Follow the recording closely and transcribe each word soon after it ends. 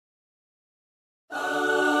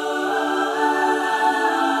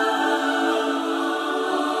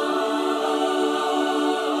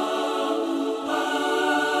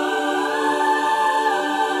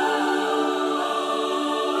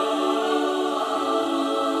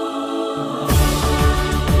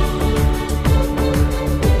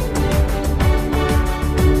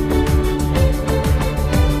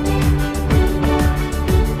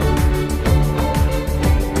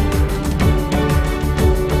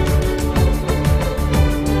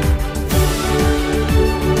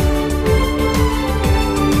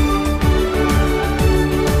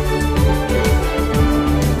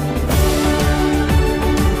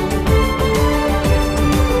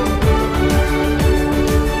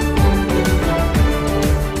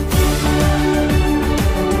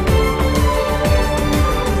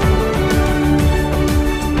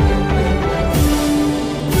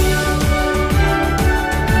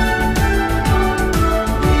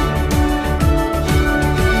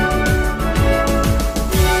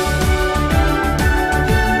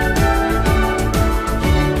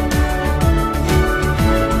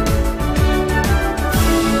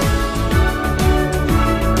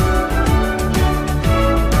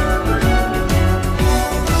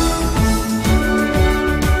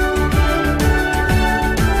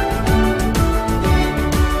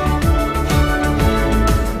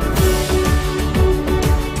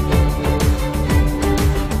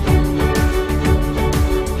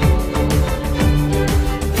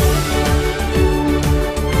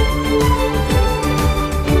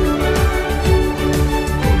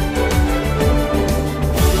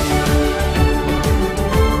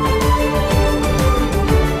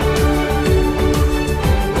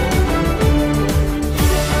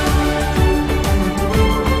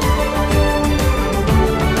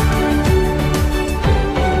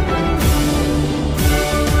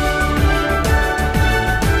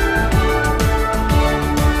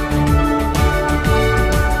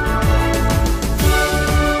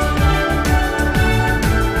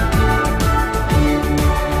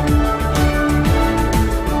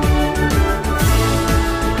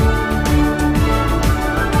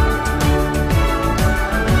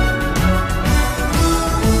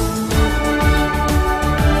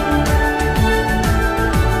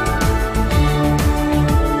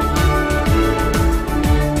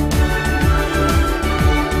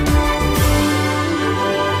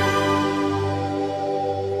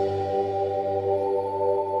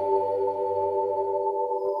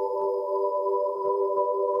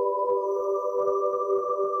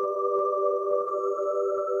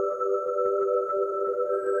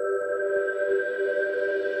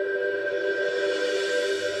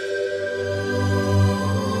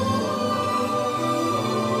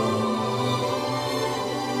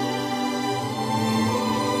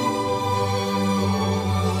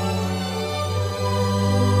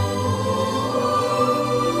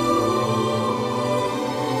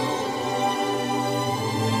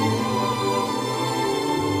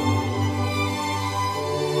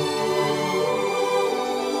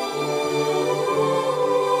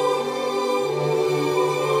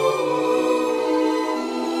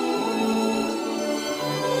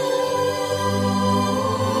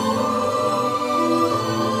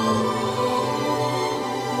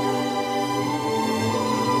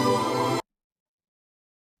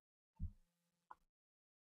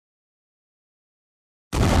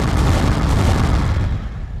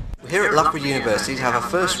here at Loughborough University to have our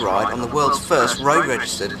first ride on the world's first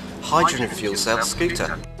road-registered hydrogen fuel cell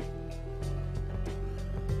scooter.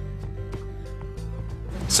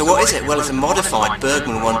 So what is it? Well, it's a modified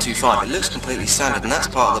Bergman 125. It looks completely standard, and that's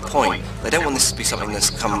part of the point. They don't want this to be something that's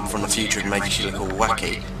come from the future and made you look all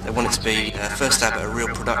wacky. They want it to be first stab at a real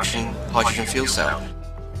production hydrogen fuel cell.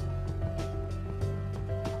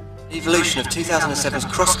 Evolution of 2007's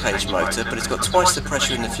cross-cage motor, but it's got twice the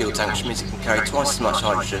pressure in the fuel tank, which means it can carry twice as much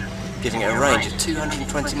hydrogen, giving it a range of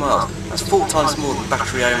 220 miles. That's 4 times more than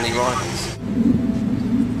battery-only rivals.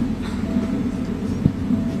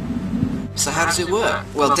 So how does it work?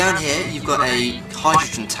 Well, down here you've got a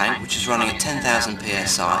hydrogen tank which is running at 10,000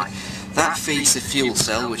 psi. That feeds the fuel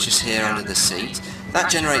cell, which is here under the seat. That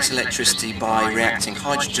generates electricity by reacting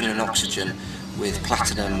hydrogen and oxygen with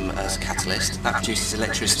platinum as a catalyst. That produces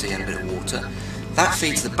electricity and a bit of water. That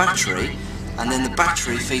feeds the battery, and then the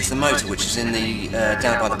battery feeds the motor, which is in the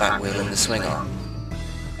down by the back wheel in the swing arm.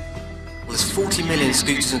 Well, there's 40 million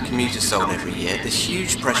scooters and commuters sold every year. There's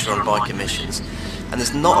huge pressure on bike emissions, and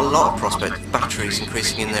there's not a lot of prospect of batteries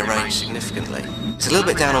increasing in their range significantly. It's a little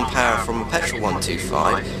bit down on power from a petrol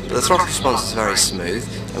 125, but the throttle response is very smooth,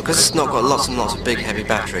 and because it's not got lots and lots of big heavy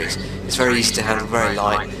batteries, it's very easy to handle, very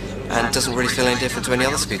light, and doesn't really feel any different to any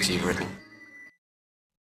other scooter you've ridden.